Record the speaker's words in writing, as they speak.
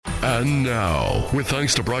And now, with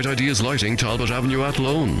thanks to Bright Ideas Lighting, Talbot Avenue at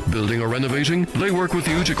Lone. Building or renovating? They work with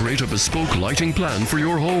you to create a bespoke lighting plan for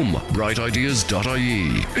your home.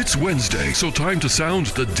 Brightideas.ie. It's Wednesday, so time to sound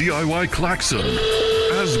the DIY klaxon.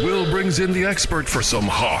 As Will brings in the expert for some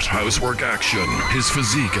hot housework action. His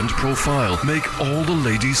physique and profile make all the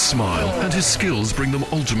ladies smile, and his skills bring them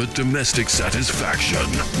ultimate domestic satisfaction.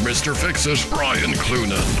 Mr. Fix-It, Brian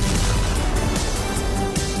Cloonan.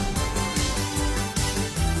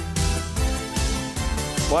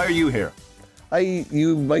 Why are you here?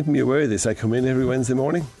 You might be aware of this. I come in every Wednesday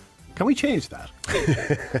morning. Can we change that?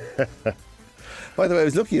 By the way, I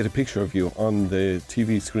was looking at a picture of you on the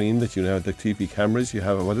TV screen that you have, the TV cameras you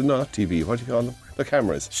have. Well, not TV, what do you call them? The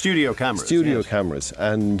cameras. Studio cameras. Studio cameras.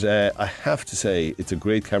 And I have to say, it's a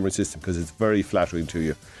great camera system because it's very flattering to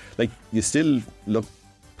you. Like, you still look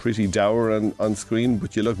pretty dour on screen,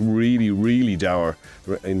 but you look really, really dour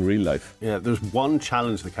in real life. Yeah, there's one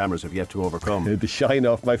challenge the cameras have yet to overcome. The shine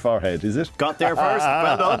off my forehead, is it? Got there first.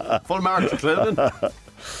 Well done. Full marks, Cloonan.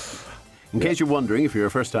 In case you're wondering, if you're a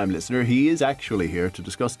first-time listener, he is actually here to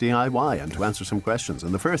discuss DIY and to answer some questions.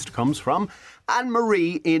 And the first comes from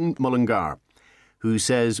Anne-Marie in Mullingar, who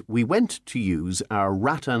says, we went to use our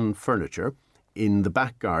rattan furniture in the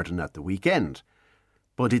back garden at the weekend,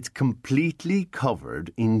 but it's completely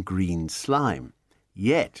covered in green slime.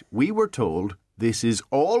 Yet, we were told this is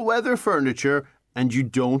all-weather furniture and you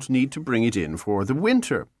don't need to bring it in for the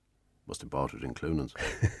winter. Must have bought it in Cloonan's.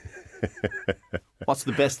 What's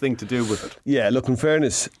the best thing to do with it? Yeah, look, in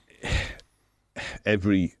fairness,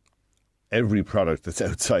 every product that's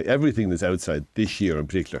outside, everything that's outside this year in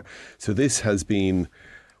particular. So this has been,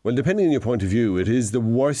 well, depending on your point of view, it is the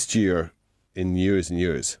worst year in years and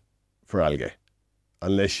years for algae.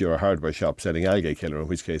 Unless you're a hardware shop selling algae killer, in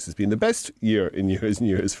which case it's been the best year in years and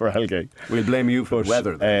years for algae. We'll blame you for the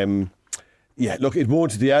weather then. Yeah, look,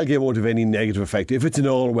 the algae won't have any negative effect. If it's an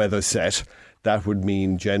all-weather set, that would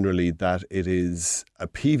mean generally that it is a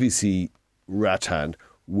PVC rattan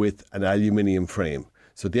with an aluminium frame.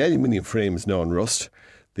 So the aluminium frame is non-rust.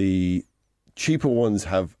 The cheaper ones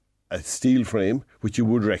have a steel frame, which you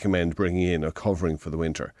would recommend bringing in or covering for the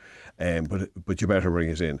winter. But you better bring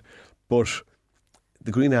it in. But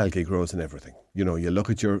the green algae grows in everything. You know, you look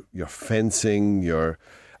at your fencing, your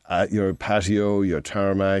patio, your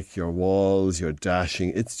tarmac, your walls, your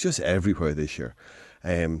dashing. It's just everywhere this year.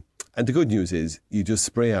 And the good news is you just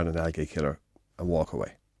spray on an algae killer and walk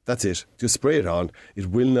away. That's it. Just spray it on. It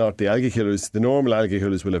will not, the normal algae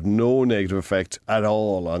killers will have no negative effect at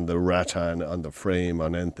all on the rattan, on the frame,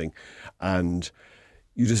 on anything. And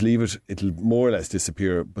you just leave it, it'll more or less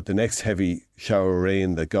disappear, but the next heavy shower of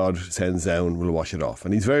rain that God sends down will wash it off.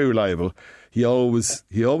 And he's very reliable. He always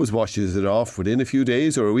washes it off within a few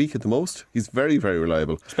days or a week at the most. He's very, very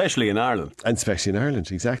reliable. Especially in Ireland. And especially in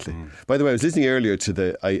Ireland, exactly. By the way, I was listening earlier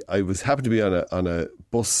to I happened to be on a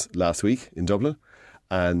bus last week in Dublin,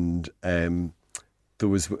 and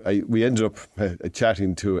we ended up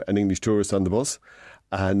chatting to an English tourist on the bus,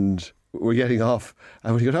 and we're getting off,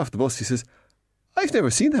 and when he got off the bus, he says, I've never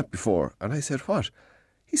seen that before. And I said, what?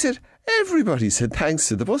 He said, everybody said thanks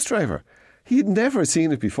to the bus driver. He'd never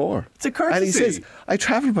seen it before. It's a courtesy. And he says, I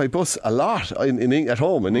travel by bus a lot at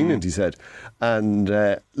home in England, he said. And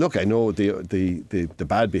look, I know the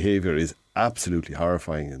bad behaviour is absolutely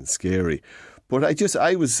horrifying and scary. But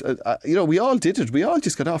we all did it. We all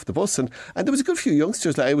just got off the bus. And there was a good few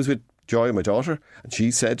youngsters. Like I was with Joy, my daughter, and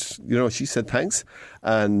she said thanks.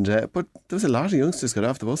 And but there was a lot of youngsters got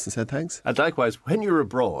off the bus and said thanks. And likewise, when you're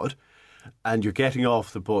abroad and you're getting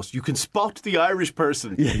off the bus, you can spot the Irish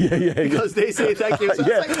person. Yeah. Because they say thank you. So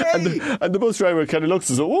it's like, hey. And the bus driver kind of looks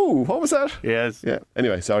and says, oh, what was that? Yes. Yeah.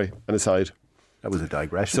 Anyway, sorry, an aside. That was a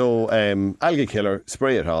digression. So, algae killer,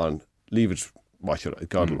 spray it on, leave it, wash it.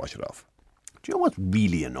 God will wash it off. Do you know what's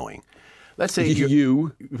really annoying? Let's say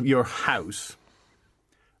your house,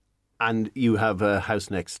 and you have a house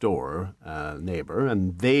next door, neighbour,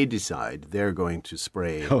 and they decide they're going to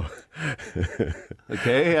spray. Oh.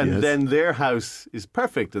 Okay, and yes. Then their house is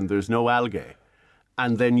perfect and there's no algae.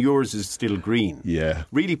 And then yours is still green. Yeah.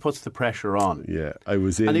 Really puts the pressure on. Yeah, I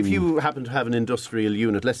was in... And if you happen to have an industrial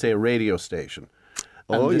unit, let's say a radio station,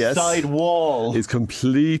 and the side wall is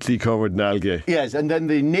completely covered in algae. Yes, and then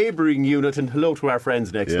the neighbouring unit, and hello to our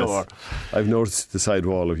friends next door. I've noticed the side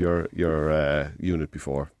wall of your unit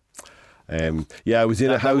before. I was in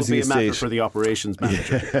a housing estate. That would be a matter for the operations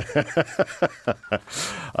manager.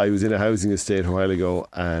 I was in a housing estate a while ago,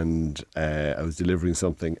 and I was delivering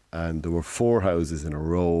something, and there were 4 houses in a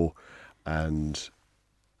row, and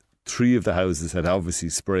 3 of the houses had obviously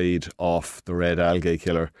sprayed off the red algae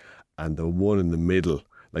killer, and the one in the middle,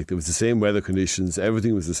 Like there was the same weather conditions,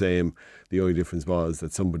 everything was the same. The only difference was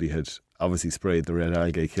that somebody had obviously sprayed the red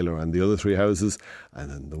algae killer on the other 3 houses, and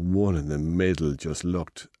then the one in the middle just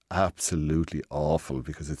looked absolutely awful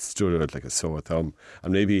because it stood out like a sore thumb.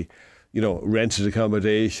 And maybe, rented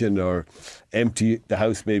accommodation or empty, the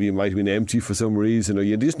house maybe might have been empty for some reason, or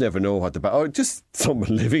you just never know what or just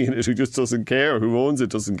someone living in it who just doesn't care, who owns it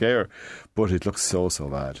doesn't care. But it looks so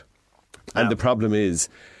bad. And the problem is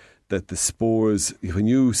that the spores, when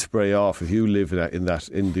you spray off, if you live in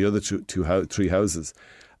the other 3 houses,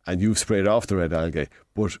 and you've sprayed off the red algae,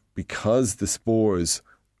 but because the spores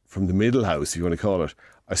from the middle house, if you want to call it,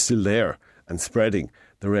 are still there and spreading,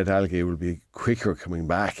 the red algae will be quicker coming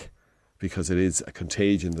back because it is a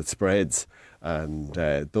contagion that spreads. And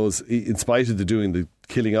those, in spite of the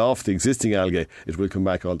killing off the existing algae, it will come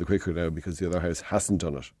back all the quicker now because the other house hasn't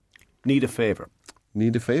done it. Need a favour.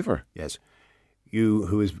 Need a favour? Yes. You,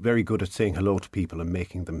 who is very good at saying hello to people and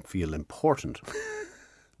making them feel important.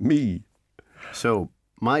 Me. So,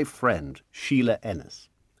 my friend Sheila Ennis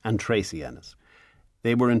and Tracy Ennis,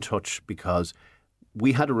 they were in touch because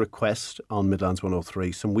we had a request on Midlands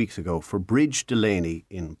 103 some weeks ago for Bridge Delaney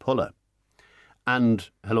in Pulla. And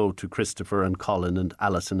hello to Christopher and Colin and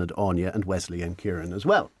Alison and Anya and Wesley and Kieran as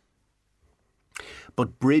well.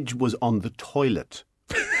 But Bridge was on the toilet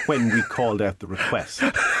when we called out the request.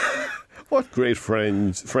 What great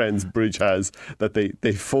friends Bridge has that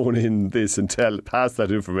they phone in this and pass that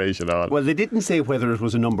information on. Well, they didn't say whether it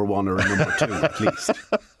was a number 1 or a number 2, at least.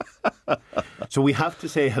 So we have to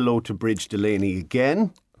say hello to Bridge Delaney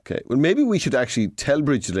again. Okay, well, maybe we should actually tell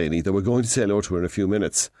Bridge Delaney that we're going to say hello to her in a few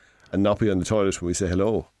minutes and not be on the toilet when we say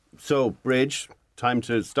hello. So, Bridge, time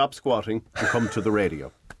to stop squatting and come to the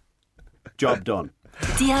radio. Job done.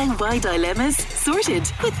 DIY dilemmas sorted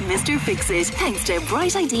with Mr. Fix-It. Thanks to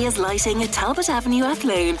Bright Ideas Lighting at Talbot Avenue,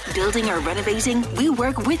 Athlone. Building or renovating, we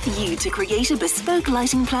work with you to create a bespoke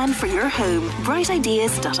lighting plan for your home.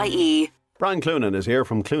 brightideas.ie. Brian Cloonan is here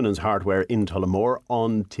from Cloonan's Hardware in Tullamore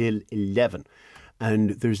until 11.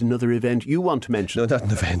 And there's another event you want to mention. No, not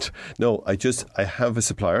an event. No, I have a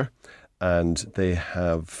supplier and they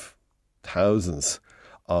have thousands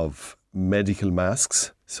of medical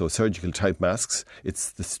masks, so surgical type masks.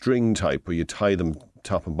 It's the string type where you tie them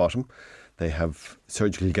top and bottom. They have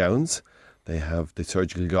surgical gowns. They have the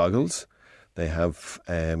surgical goggles. They have,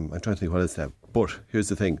 I'm trying to think what else they have. But here's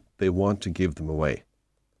the thing, they want to give them away.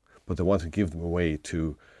 But they want to give them away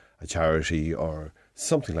to a charity or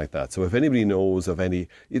something like that. So if anybody knows of any,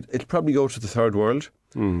 it'll probably go to the third world,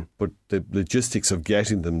 but the logistics of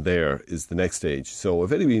getting them there is the next stage. So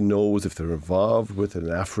if anybody knows if they're involved with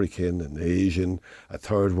an African, an Asian, a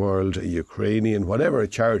third world, a Ukrainian, whatever, a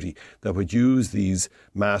charity that would use these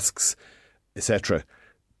masks, etc.,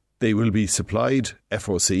 they will be supplied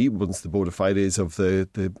FOC once the bona fides of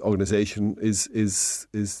the organisation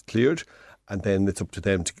is cleared, and then it's up to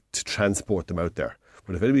them to transport them out there.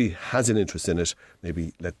 But if anybody has an interest in it,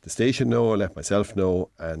 maybe let the station know or let myself know,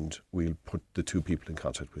 and we'll put the two people in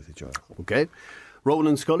contact with each other. Okay.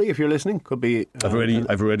 Ronan Scully, if you're listening, could be... I've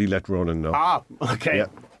already let Ronan know. Ah, okay. Yeah.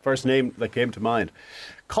 First name that came to mind.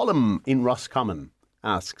 Colm in Roscommon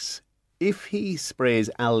asks, if he sprays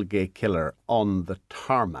algae killer on the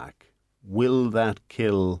tarmac, will that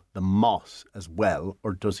kill the moss as well,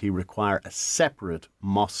 or does he require a separate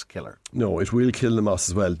moss killer? No, it will kill the moss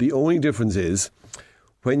as well. The only difference is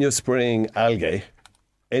when you're spraying algae,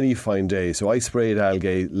 any fine day. So I sprayed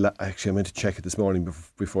algae, actually I meant to check it this morning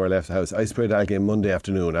before I left the house. I sprayed algae Monday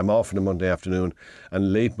afternoon. I'm off on a Monday afternoon,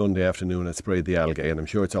 and late Monday afternoon I sprayed the algae, and I'm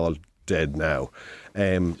sure it's all dead now.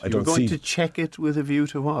 You're going to check it with a view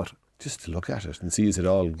to what? Just to look at it and see is it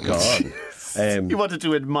all gone. You wanted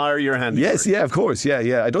to admire your handiwork. Yes, yeah, of course,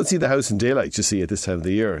 yeah. I don't see the house in daylight, you see, at this time of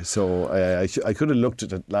the year. So I could have looked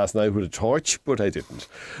at it last night with a torch, but I didn't.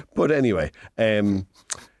 But anyway,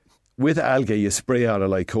 with algae, you spray out a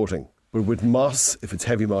light coating. But with moss, if it's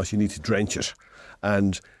heavy moss, you need to drench it.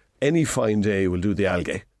 And any fine day will do the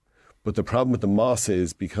algae. But the problem with the moss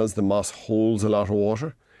is because the moss holds a lot of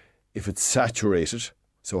water, if it's saturated,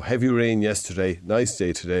 so heavy rain yesterday, nice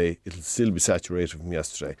day today, it'll still be saturated from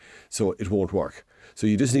yesterday. So it won't work. So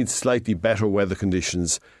you just need slightly better weather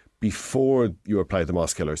conditions before you apply the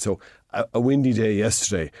moss killer. So a windy day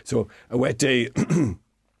yesterday, so a wet day,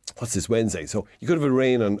 what's this, Wednesday? So you could have a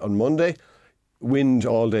rain on Monday, wind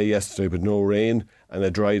all day yesterday but no rain, and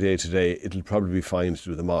a dry day today. It'll probably be fine to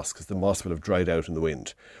do the moss because the moss will have dried out in the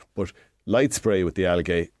wind. But light spray with the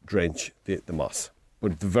algae, drench the moss.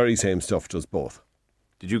 But the very same stuff does both.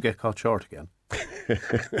 Did you get caught short again?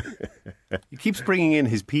 He keeps bringing in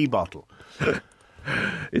his pee bottle.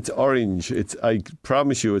 It's orange. I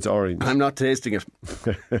promise you it's orange. I'm not tasting it.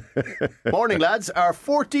 Morning, lads. Our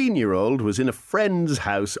 14-year-old was in a friend's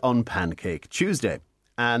house on Pancake Tuesday,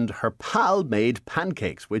 and her pal made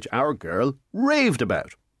pancakes, which our girl raved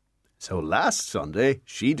about. So last Sunday,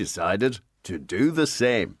 she decided to do the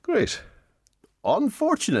same. Great.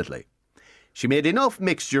 Unfortunately, she made enough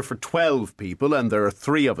mixture for 12 people, and there are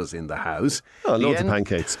 3 of us in the house. Oh, loads of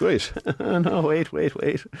pancakes. Great. No, wait.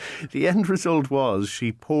 The end result was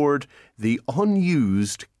she poured the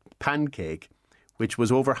unused pancake, which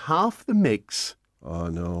was over half the mix, Oh,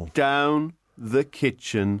 no. down the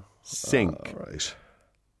kitchen sink. All right.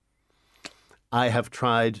 I have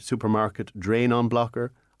tried supermarket drain-on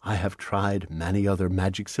blocker. I have tried many other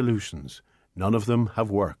magic solutions. None of them have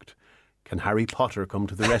worked. Can Harry Potter come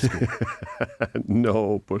to the rescue?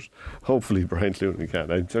 No, but hopefully Brian Cloonan can.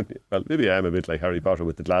 Maybe I am a bit like Harry Potter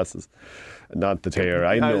with the glasses, not the hair.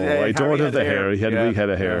 I know, I don't have the hair. He had a big head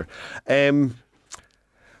of hair.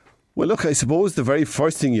 Well, look, I suppose the very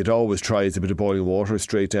first thing you'd always try is a bit of boiling water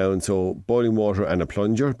straight down. So boiling water and a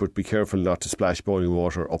plunger, but be careful not to splash boiling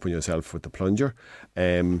water up on yourself with the plunger.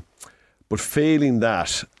 But failing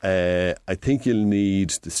that, I think you'll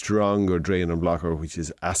need the stronger drain and blocker, which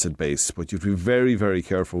is acid-based. But you have to be very, very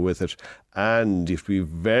careful with it. And you have to be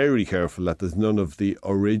very careful that there's none of the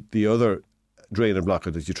other drain and blocker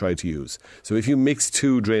that you try to use. So if you mix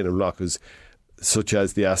 2 drain and blockers, such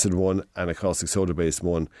as the acid one and a caustic soda-based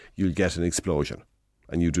one, you'll get an explosion.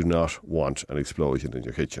 And you do not want an explosion in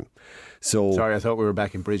your kitchen. So Sorry, I thought we were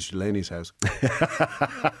back in Bridge Delaney's house.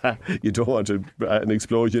 you don't want an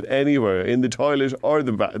explosion anywhere, in the toilet or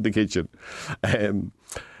the kitchen.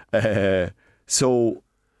 So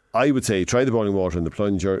I would say try the boiling water in the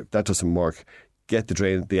plunger. That doesn't work. Get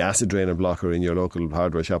the acid drain and blocker in your local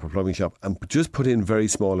hardware shop or plumbing shop, and just put in very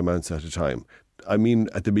small amounts at a time. I mean,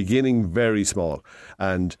 at the beginning, very small.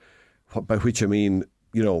 And by which I mean,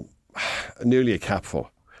 nearly a capful.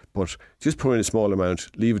 But just pour in a small amount,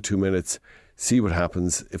 leave it 2 minutes, see what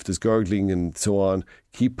happens. If there's gurgling and so on,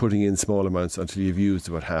 keep putting in small amounts until you've used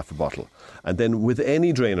about half a bottle. And then with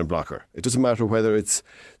any drain and blocker, it doesn't matter whether it's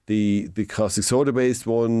the caustic soda-based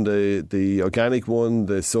one, the organic one,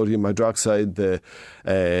 the sodium hydroxide, the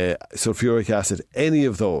sulfuric acid, any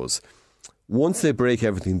of those, once they break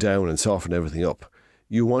everything down and soften everything up,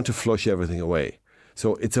 you want to flush everything away.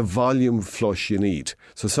 So it's a volume flush you need.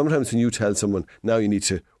 So sometimes when you tell someone, now you need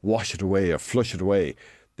to wash it away or flush it away,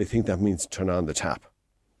 they think that means turn on the tap.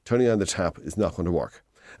 Turning on the tap is not going to work.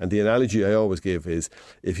 And the analogy I always give is,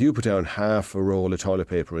 if you put down half a roll of toilet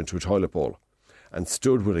paper into a toilet bowl and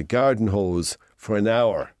stood with a garden hose for an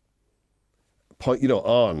hour,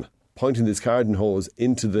 pointing this garden hose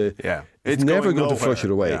into the... Yeah. It's never going to nowhere. flush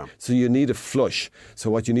it away. Yeah. So you need a flush.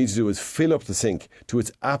 So what you need to do is fill up the sink to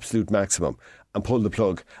its absolute maximum and pull the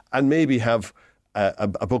plug, and maybe have a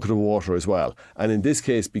bucket of water as well. And in this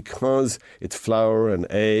case, because it's flour and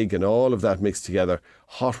egg and all of that mixed together,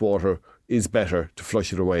 hot water is better to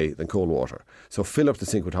flush it away than cold water. So fill up the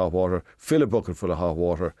sink with hot water, fill a bucket full of hot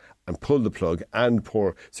water and pull the plug and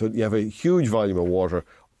pour. So you have a huge volume of water.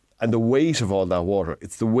 And the weight of all that water,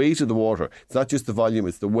 it's the weight of the water. It's not just the volume,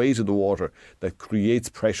 it's the weight of the water that creates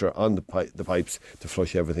pressure on the pipes to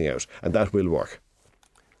flush everything out. And that will work.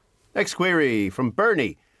 Next query from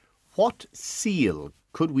Bernie. What seal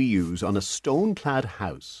could we use on a stone-clad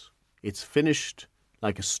house? It's finished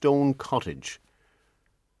like a stone cottage.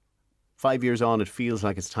 5 years on, it feels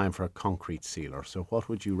like it's time for a concrete sealer. So what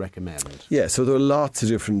would you recommend? Yeah, so there are lots of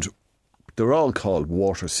different... They're all called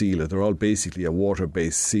water sealer. They're all basically a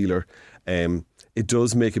water-based sealer. It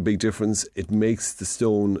does make a big difference. It makes the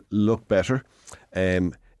stone look better.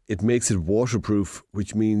 It makes it waterproof,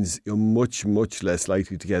 which means you're much, much less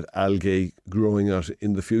likely to get algae growing out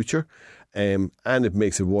in the future. And it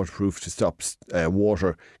makes it waterproof to stop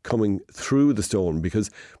water coming through the stone, because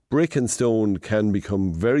brick and stone can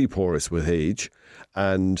become very porous with age.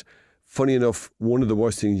 And funny enough, one of the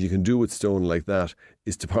worst things you can do with stone like that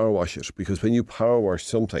is to power wash it, because when you power wash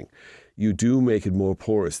something, you do make it more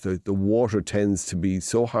porous. The water tends to be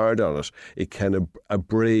so hard on it, it can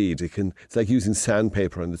abrade. It's like using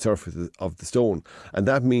sandpaper on the surface of the stone. And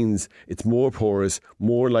that means it's more porous,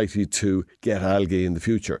 more likely to get algae in the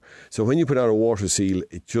future. So when you put on a water seal,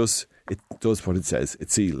 it does what it says.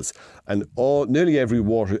 It seals. And nearly every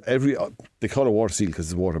they call it water seal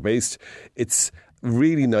because it's water based. It's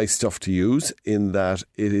really nice stuff to use in that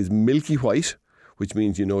it is milky white, which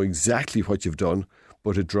means you know exactly what you've done,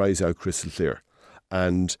 but it dries out crystal clear.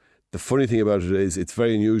 And the funny thing about it is it's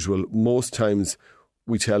very unusual. Most times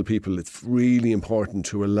we tell people it's really important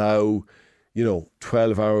to allow,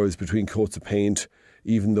 12 hours between coats of paint.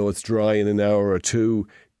 even though it's dry in an hour or two,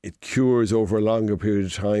 it cures over a longer period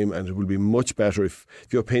of time, and it will be much better if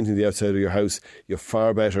you're painting the outside of your house. You're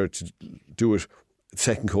far better to do it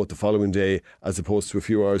second coat the following day as opposed to a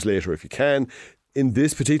few hours later if you can. In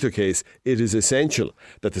this particular case, it is essential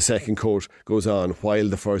that the second coat goes on while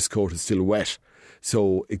the first coat is still wet.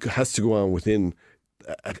 So it has to go on within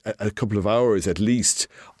a couple of hours at least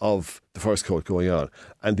of the first coat going on.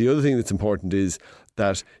 And the other thing that's important is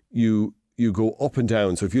that you go up and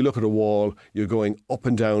down. So if you look at a wall, you're going up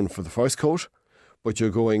and down for the first coat, but you're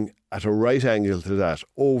going at a right angle to that,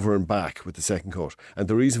 over and back with the second coat. And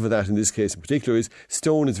the reason for that in this case in particular is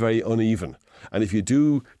stone is very uneven. And if you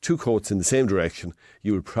do two coats in the same direction,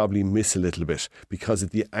 you will probably miss a little bit because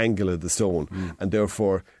of the angle of the stone. And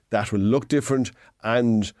therefore, that will look different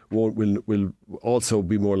and will also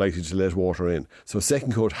be more likely to let water in. So a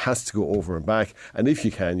second coat has to go over and back. And if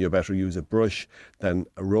you can, you're better use a brush than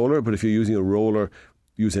a roller. But if you're using a roller,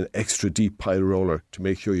 use an extra deep pile roller to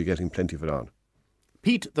make sure you're getting plenty of it on.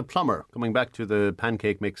 Pete the plumber, coming back to the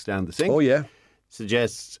pancake mix down the sink. Oh, yeah.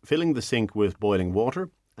 Suggests filling the sink with boiling water,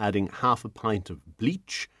 adding half a pint of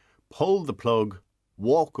bleach, pull the plug,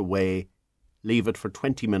 walk away, leave it for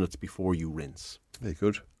 20 minutes before you rinse. Very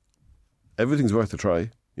good. Everything's worth a try.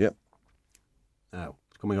 Yep. Now,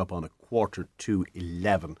 it's coming up on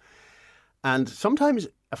 11:15. And sometimes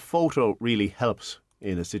a photo really helps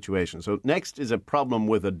in a situation. So next is a problem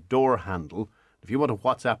with a door handle. If you want to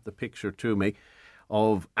WhatsApp the picture to me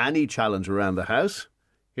of any challenge around the house,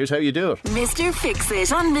 here's how you do it. Mr.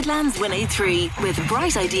 Fix-It on Midlands 103 with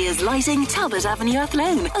Bright Ideas Lighting, Talbot Avenue,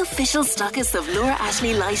 Athlone. Official stockist of Laura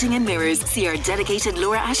Ashley Lighting and Mirrors. See our dedicated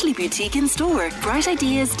Laura Ashley boutique in store.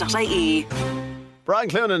 brightideas.ie. Brian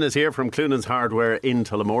Cloonan is here from Cloonan's Hardware in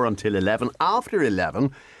Tullamore until 11. After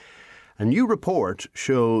 11, a new report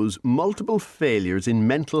shows multiple failures in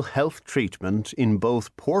mental health treatment in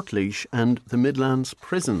both Portlaoise and the Midlands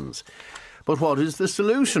prisons. But what is the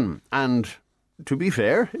solution? And to be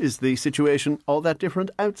fair, is the situation all that different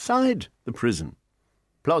outside the prison?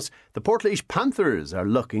 Plus, the Portlaoise Panthers are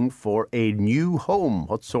looking for a new home.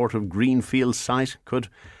 What sort of greenfield site could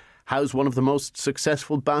house one of the most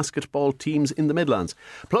successful basketball teams in the Midlands?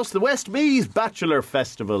 Plus, the Westmeath Bachelor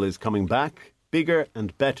Festival is coming back, bigger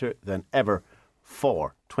and better than ever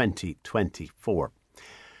for 2024.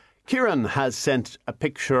 Kieran has sent a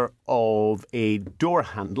picture of a door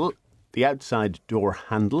handle, the outside door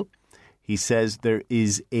handle. He says there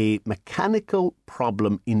is a mechanical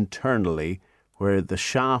problem internally where the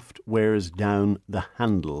shaft wears down the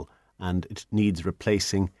handle and it needs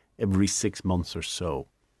replacing every 6 months or so.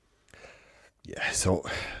 Yeah, so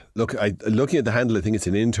look, looking at the handle, I think it's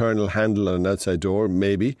an internal handle on an outside door,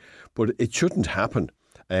 maybe, but it shouldn't happen.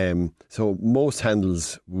 So most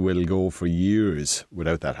handles will go for years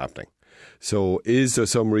without that happening. So is there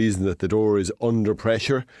some reason that the door is under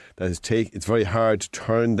pressure? It's very hard to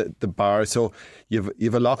turn the bar. So you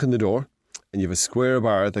have a lock in the door and you have a square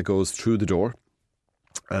bar that goes through the door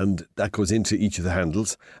and that goes into each of the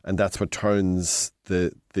handles, and that's what turns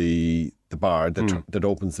the bar that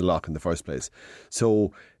opens the lock in the first place.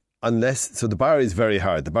 So the bar is very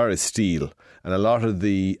hard. The bar is steel, and a lot of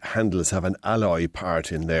the handles have an alloy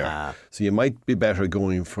part in there. So you might be better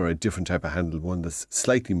going for a different type of handle, one that's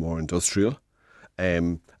slightly more industrial.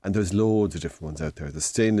 And there's loads of different ones out there. The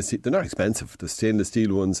stainless steel, they're not expensive. The stainless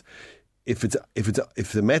steel ones, if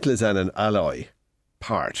the metal is an alloy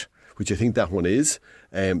part, which I think that one is,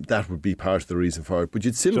 that would be part of the reason for it. But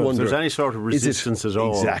you'd still wonder, if there's any sort of resistance at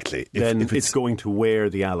all, exactly, then if it's going to wear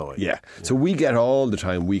the alloy. Yeah. So we get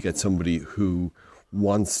somebody who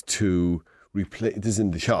wants to replace, this is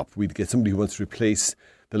in the shop, we'd get somebody who wants to replace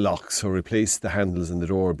the locks or replace the handles in the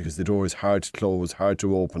door because the door is hard to close, hard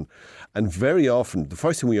to open. And very often, the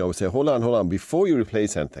first thing we always say, hold on, before you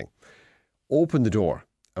replace anything, open the door.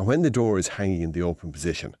 And when the door is hanging in the open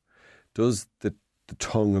position, does the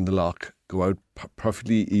tongue on the lock go out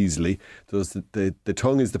perfectly easily? Does the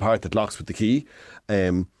tongue is the part that locks with the key,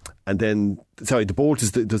 and then the bolt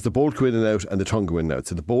does the bolt go in and out and the tongue go in and out?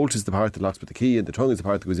 So the bolt is the part that locks with the key and the tongue is the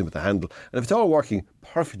part that goes in with the handle. And if it's all working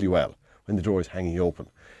perfectly well when the door is hanging open,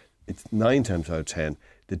 it's 9 times out of 10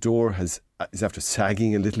 the door is after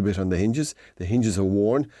sagging a little bit on the hinges. The hinges are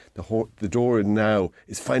worn. The door now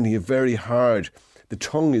is finding it very hard. The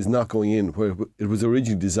tongue is not going in where it was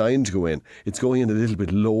originally designed to go in. It's going in a little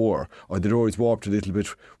bit lower, or the door is warped a little bit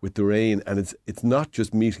with the rain, and it's not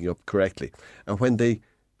just meeting up correctly. And when they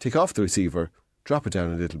take off the receiver, drop it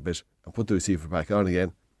down a little bit, and put the receiver back on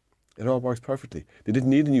again, it all works perfectly. They didn't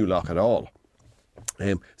need a new lock at all.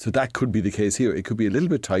 So that could be the case here. It could be a little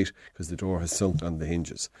bit tight because the door has sunk on the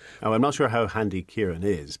hinges. Now, I'm not sure how handy Kieran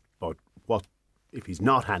is, but what if he's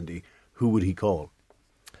not handy, who would he call?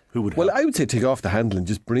 Who would Well, help? I would say take off the handle and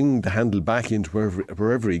just bring the handle back into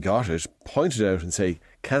wherever he got it, point it out and say,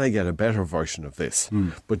 can I get a better version of this?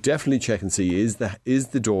 But definitely check and see, is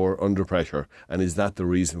the door under pressure, and is that the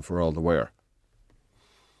reason for all the wear?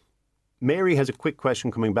 Mary has a quick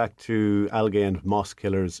question coming back to algae and moss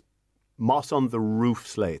killers. Moss on the roof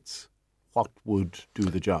slates, what would do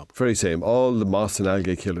the job? Very same. All the moss and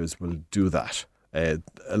algae killers will do that. A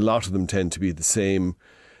lot of them tend to be the same.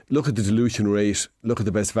 Look at the dilution rate. Look at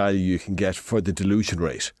the best value you can get for the dilution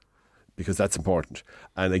rate, because that's important.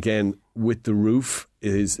 And again, with the roof,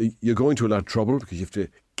 you're going to a lot of trouble because you have to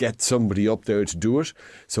get somebody up there to do it.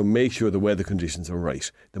 So make sure the weather conditions are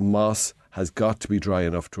right. The moss has got to be dry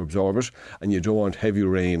enough to absorb it, and you don't want heavy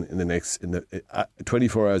rain in the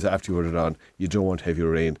 24 hours after you put it on. You don't want heavy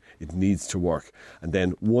rain. It needs to work. And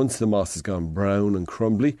then once the moss has gone brown and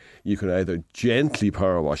crumbly, you can either gently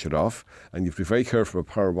power wash it off, and you have to be very careful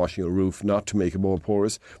about power washing a roof not to make it more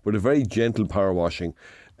porous, but a very gentle power washing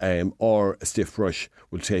or a stiff brush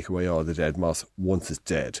will take away all the dead moss once it's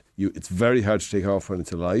dead. It's very hard to take off when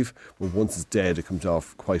it's alive, but once it's dead, it comes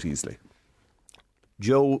off quite easily.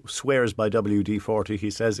 Joe swears by WD-40. He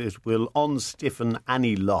says it will unstiffen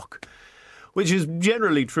any lock, which is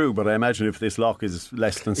generally true, but I imagine if this lock is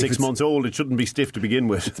less than 6 months old, it shouldn't be stiff to begin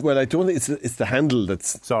with. Well, I don't think it's the handle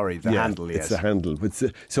that's... Sorry, the handle, yes. It's the handle.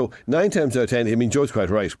 So 9 times out of 10, I mean, Joe's quite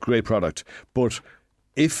right, great product, but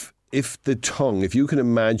if the tongue, if you can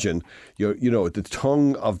imagine, the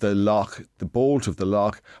tongue of the lock, the bolt of the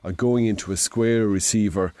lock are going into a square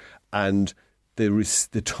receiver, and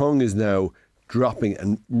the tongue is now dropping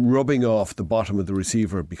and rubbing off the bottom of the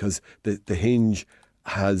receiver because the hinge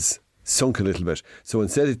has sunk a little bit. So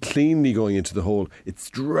instead of cleanly going into the hole, it's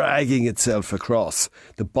dragging itself across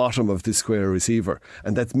the bottom of the square receiver,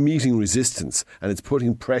 and that's meeting resistance, and it's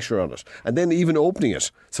putting pressure on it. And then even opening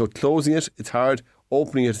it, so closing it, it's hard.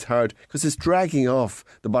 Opening it is hard because it's dragging off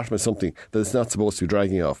the bottom of something that it's not supposed to be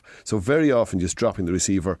dragging off. So very often just dropping the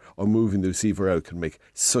receiver or moving the receiver out can make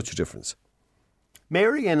such a difference.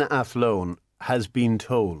 Mary in Athlone has been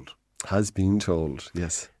told. Has been told,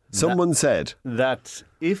 yes. Someone said that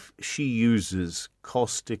if she uses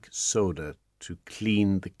caustic soda to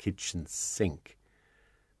clean the kitchen sink,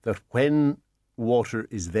 that when water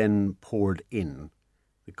is then poured in,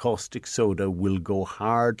 the caustic soda will go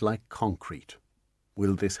hard like concrete.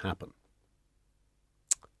 Will this happen?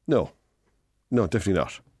 No, definitely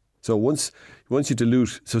not. So once you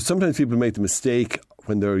dilute, so sometimes people make the mistake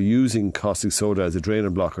when they're using caustic soda as a drainer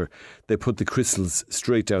blocker, they put the crystals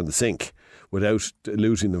straight down the sink without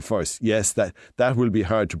diluting them first. Yes, that will be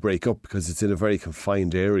hard to break up because it's in a very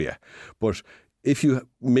confined area. But if you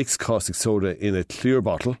mix caustic soda in a clear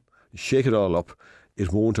bottle, shake it all up,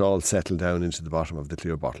 it won't all settle down into the bottom of the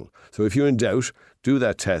clear bottle. So if you're in doubt, do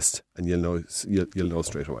that test and you'll know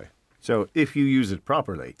straight away. So if you use it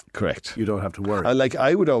properly, correct, you don't have to worry. Like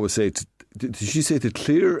I would always say, did she say to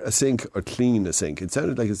clear a sink or clean a sink? It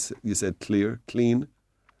sounded like you said clean.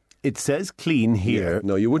 It says clean here. Yeah.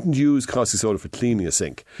 No, you wouldn't use caustic soda for cleaning a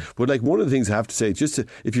sink. But like one of the things I have to say,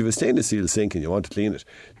 if you have a stainless steel sink and you want to clean it,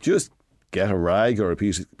 just get a rag or a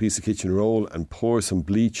piece of kitchen roll and pour some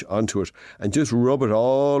bleach onto it and just rub it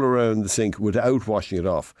all around the sink without washing it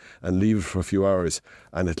off and leave it for a few hours,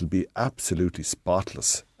 and it'll be absolutely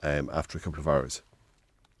spotless after a couple of hours.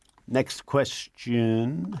 Next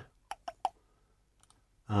question.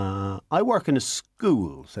 I work in a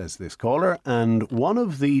school, says this caller, and one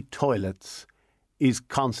of the toilets is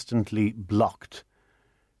constantly blocked.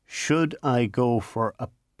 Should I go for a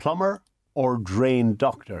plumber or drain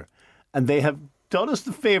doctor? And they have done us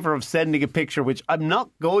the favour of sending a picture, which I'm not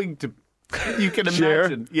going to... You can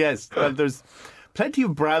imagine. Yes. Well, there's plenty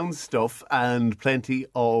of brown stuff and plenty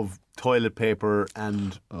of toilet paper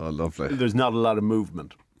and... Oh, lovely. There's not a lot of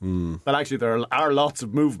movement. But actually, there are lots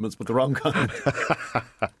of movements, but the wrong kind.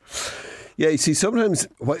 Yeah, you see, sometimes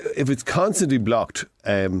if it's constantly blocked,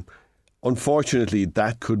 unfortunately,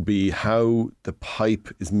 that could be how the pipe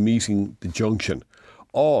is meeting the junction.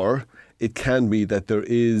 Or it can be that there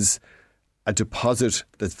is a deposit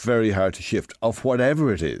that's very hard to shift of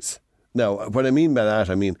whatever it is. Now, what I mean by that,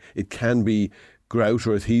 it can be grout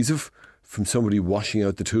or adhesive from somebody washing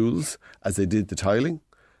out the tools as they did the tiling,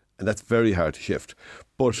 and that's very hard to shift.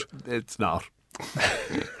 But it's not.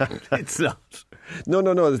 It's not.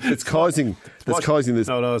 No. It's causing this.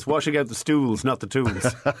 No. It's washing out the stools, not the tools.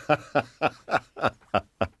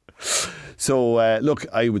 So look,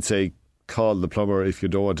 I would say call the plumber if you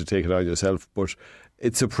don't want to take it on yourself. But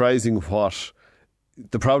it's surprising what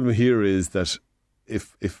the problem here is that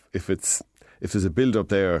if there's a build up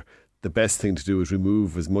there, the best thing to do is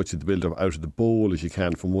remove as much of the build-up out of the bowl as you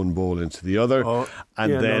can from one bowl into the other.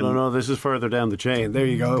 And then no, this is further down the chain. There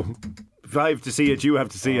you go. If I have to see it, you have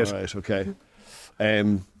to see it. Right, okay.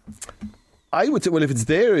 I would say, well, if it's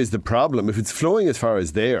there is the problem. If it's flowing as far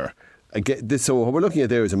as there, so what we're looking at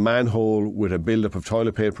there is a manhole with a build-up of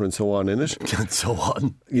toilet paper and so on in it. And so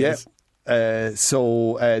on. Yeah.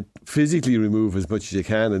 So physically remove as much as you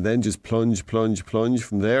can, and then just plunge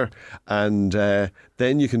from there, and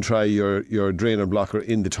then you can try your drainer blocker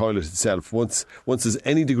in the toilet itself. Once there's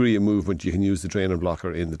any degree of movement, you can use the drainer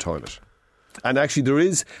blocker in the toilet. And actually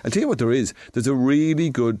I'll tell you what there's a really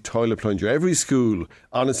good toilet plunger. Every school,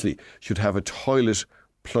 honestly, should have a toilet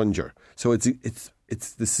plunger. So this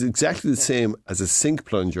is exactly the same as a sink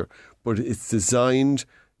plunger, but it's designed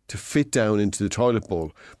to fit down into the toilet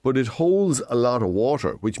bowl. But it holds a lot of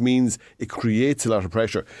water, which means it creates a lot of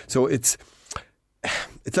pressure. So it's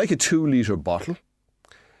like a 2-litre bottle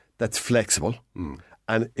that's flexible.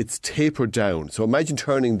 And it's tapered down. So imagine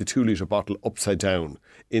turning the 2-litre bottle upside down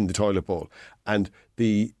in the toilet bowl, and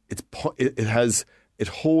it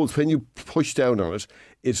holds, when you push down on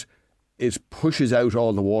it, it pushes out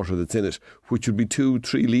all the water that's in it, which would be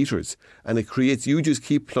 2-3 litres, and it creates. You just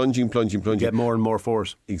keep plunging. Get more and more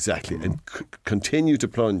force. Exactly, and continue to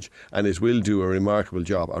plunge, and it will do a remarkable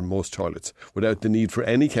job on most toilets without the need for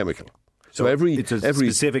any chemical. So it's a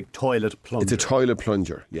specific toilet plunger. It's a toilet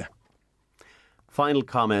plunger, yeah. Final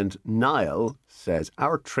comment, Niall says,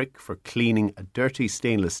 our trick for cleaning a dirty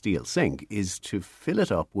stainless steel sink is to fill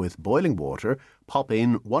it up with boiling water, pop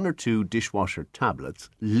in 1 or 2 dishwasher tablets,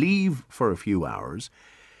 leave for a few hours.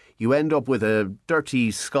 You end up with a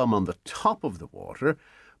dirty scum on the top of the water,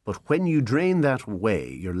 but when you drain that away,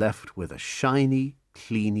 you're left with a shiny,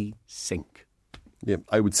 cleany sink. Yeah,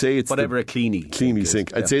 I would say it's whatever a cleany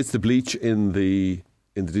sink. I'd say it's the bleach in the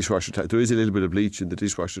dishwasher. There is a little bit of bleach in the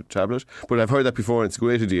dishwasher tablet, but I've heard that before, and it's a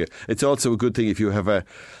great idea. It's also a good thing if you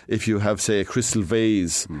have say a crystal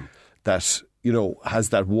vase that has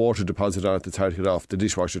that water deposit on it that's hard to get off. The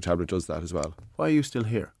dishwasher tablet does that as well. Why are you still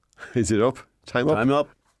here? Is it up? Time up. Time up.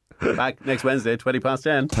 Back next Wednesday,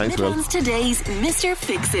 10:20. Thanks, Will. Today's Mr.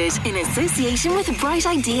 Fix-It in association with Bright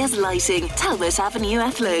Ideas Lighting, Talbot Avenue,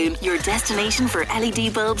 Athlone. Your destination for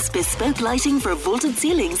LED bulbs, bespoke lighting for vaulted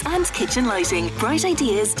ceilings and kitchen lighting.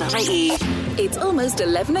 BrightIdeas.ie. It's almost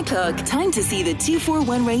 11 o'clock. Time to see the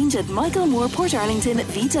 241 range at Michael Moore Portarlington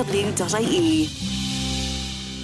VW.ie.